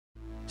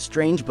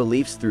Strange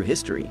Beliefs Through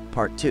History,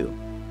 Part 2.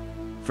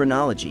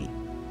 Phrenology,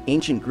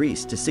 Ancient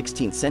Greece to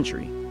 16th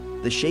century.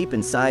 The shape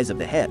and size of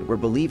the head were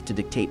believed to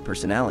dictate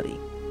personality.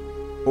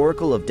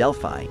 Oracle of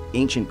Delphi,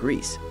 Ancient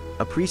Greece,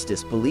 a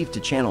priestess believed to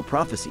channel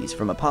prophecies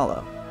from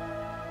Apollo.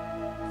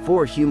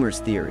 Four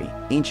Humors Theory,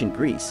 Ancient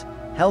Greece,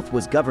 health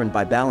was governed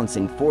by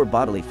balancing four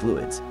bodily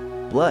fluids: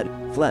 blood,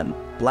 phlegm,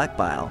 black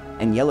bile,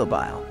 and yellow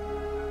bile.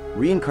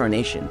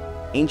 Reincarnation,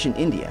 Ancient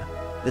India,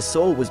 the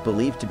soul was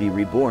believed to be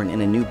reborn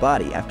in a new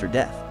body after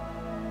death.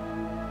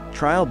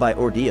 Trial by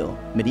ordeal,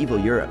 Medieval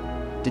Europe,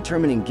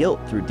 determining guilt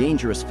through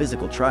dangerous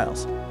physical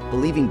trials,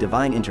 believing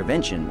divine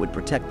intervention would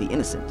protect the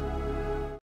innocent.